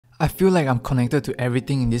I feel like I'm connected to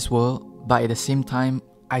everything in this world, but at the same time,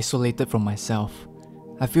 isolated from myself.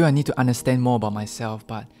 I feel I need to understand more about myself,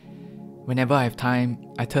 but whenever I have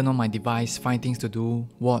time, I turn on my device, find things to do,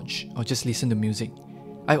 watch, or just listen to music.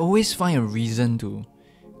 I always find a reason to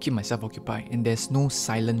keep myself occupied, and there's no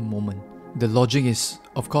silent moment. The logic is,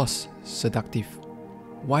 of course, seductive.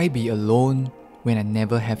 Why be alone when I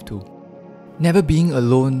never have to? Never being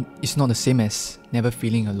alone is not the same as never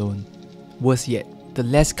feeling alone. Worse yet, the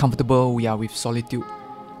less comfortable we are with solitude,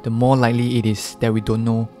 the more likely it is that we don't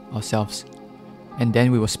know ourselves. And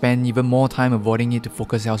then we will spend even more time avoiding it to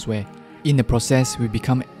focus elsewhere. In the process, we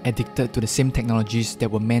become addicted to the same technologies that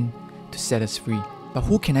were meant to set us free. But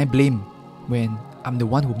who can I blame when I'm the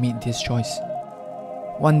one who made this choice?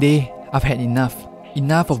 One day, I've had enough.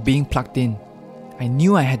 Enough of being plugged in. I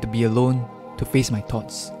knew I had to be alone to face my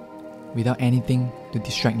thoughts, without anything to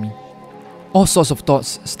distract me. All sorts of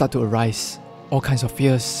thoughts start to arise. All kinds of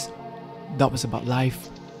fears, doubts about life,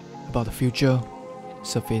 about the future,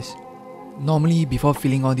 surface. Normally, before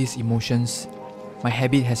feeling all these emotions, my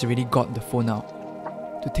habit has already got the phone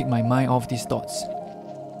out to take my mind off these thoughts.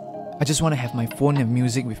 I just want to have my phone and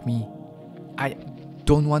music with me. I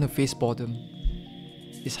don't want to face boredom.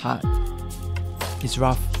 It's hard. It's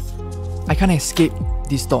rough. I can't escape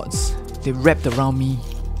these thoughts. They wrapped around me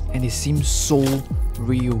and they seem so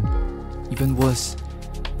real. Even worse,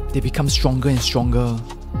 they become stronger and stronger,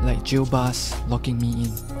 like jail bars locking me in.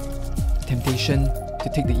 The temptation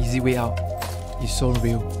to take the easy way out is so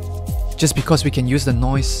real. Just because we can use the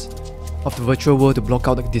noise of the virtual world to block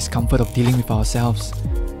out the discomfort of dealing with ourselves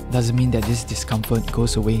doesn't mean that this discomfort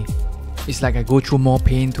goes away. It's like I go through more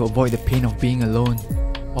pain to avoid the pain of being alone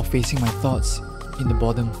or facing my thoughts in the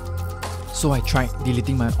boredom. So I tried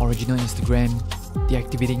deleting my original Instagram,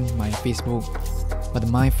 deactivating my Facebook, but the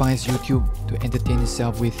mind finds YouTube to entertain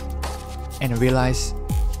itself with. And I realized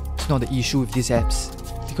it's not the issue with these apps,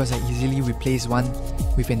 because I easily replace one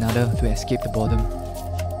with another to escape the boredom.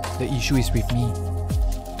 The issue is with me.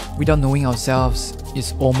 Without knowing ourselves,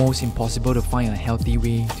 it's almost impossible to find a healthy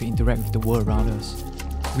way to interact with the world around us.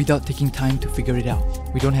 Without taking time to figure it out,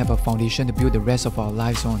 we don't have a foundation to build the rest of our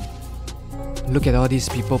lives on. Look at all these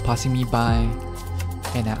people passing me by,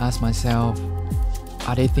 and I ask myself,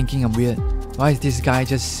 are they thinking I'm weird? Why is this guy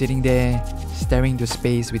just sitting there, staring into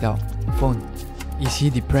space without a phone? Is he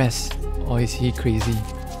depressed or is he crazy?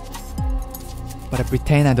 But I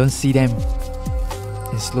pretend I don't see them,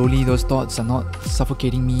 and slowly those thoughts are not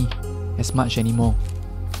suffocating me as much anymore.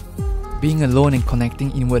 Being alone and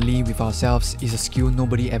connecting inwardly with ourselves is a skill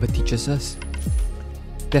nobody ever teaches us.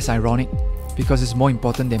 That's ironic, because it's more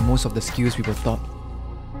important than most of the skills we were taught.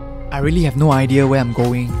 I really have no idea where I'm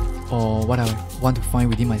going or what I want to find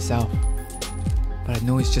within myself. But I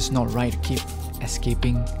know it's just not right to keep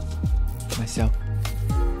escaping myself.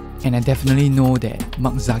 And I definitely know that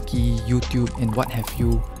Mark Zaki, YouTube and what have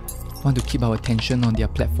you want to keep our attention on their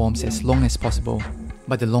platforms as long as possible.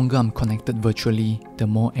 But the longer I'm connected virtually, the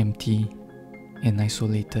more empty and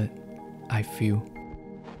isolated I feel.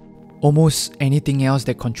 Almost anything else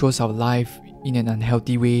that controls our life in an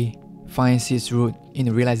unhealthy way finds its root in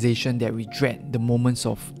the realization that we dread the moments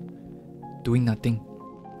of doing nothing.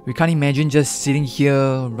 We can't imagine just sitting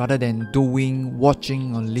here rather than doing,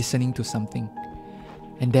 watching or listening to something.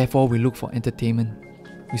 And therefore we look for entertainment.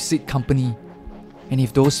 We seek company. And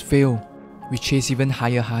if those fail, we chase even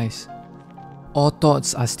higher highs. All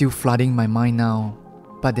thoughts are still flooding my mind now,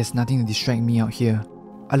 but there's nothing to distract me out here.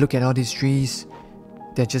 I look at all these trees,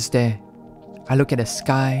 they're just there. I look at the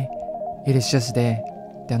sky, it is just there.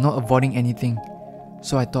 They're not avoiding anything.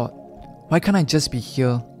 So I thought, why can't I just be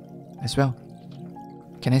here as well?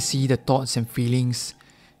 Can I see the thoughts and feelings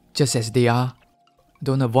just as they are?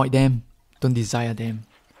 Don't avoid them, don't desire them.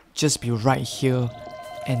 Just be right here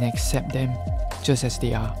and accept them just as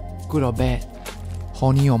they are. Good or bad,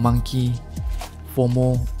 horny or monkey,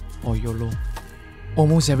 FOMO or YOLO.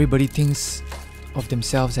 Almost everybody thinks of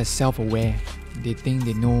themselves as self-aware. They think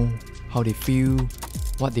they know how they feel,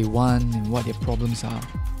 what they want and what their problems are.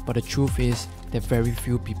 But the truth is that very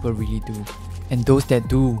few people really do. And those that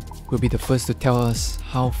do will be the first to tell us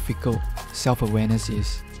how fickle self-awareness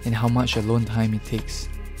is and how much alone time it takes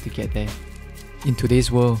to get there. In today's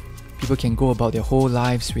world, people can go about their whole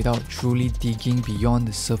lives without truly digging beyond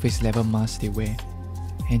the surface level mask they wear.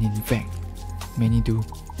 And in fact, many do.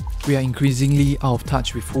 We are increasingly out of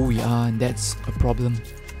touch with who we are, and that's a problem.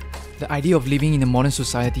 The idea of living in a modern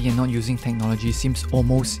society and not using technology seems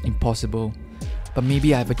almost impossible. But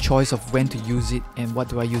maybe I have a choice of when to use it and what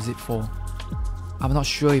do I use it for. I'm not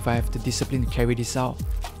sure if I have the discipline to carry this out,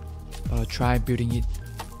 but I'll try building it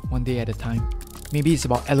one day at a time. Maybe it's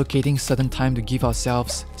about allocating certain time to give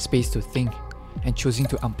ourselves space to think and choosing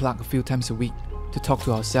to unplug a few times a week, to talk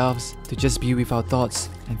to ourselves, to just be with our thoughts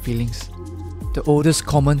and feelings. The oldest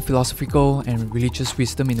common philosophical and religious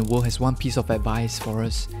wisdom in the world has one piece of advice for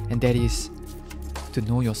us, and that is to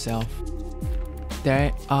know yourself.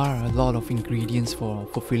 There are a lot of ingredients for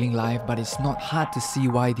fulfilling life, but it's not hard to see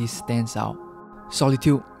why this stands out.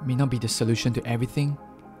 Solitude may not be the solution to everything,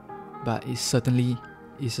 but it certainly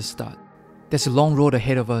is a start. There's a long road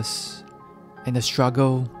ahead of us, and the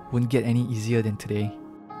struggle won't get any easier than today.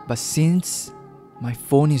 But since my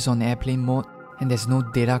phone is on airplane mode and there's no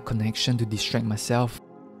data connection to distract myself,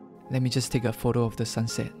 let me just take a photo of the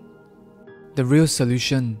sunset. The real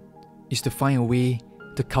solution is to find a way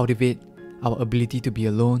to cultivate our ability to be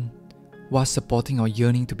alone while supporting our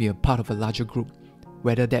yearning to be a part of a larger group,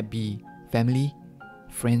 whether that be family,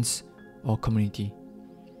 friends, or community.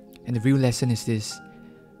 And the real lesson is this: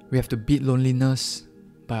 we have to beat loneliness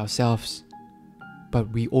by ourselves, but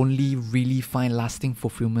we only really find lasting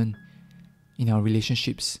fulfillment in our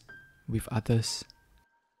relationships with others.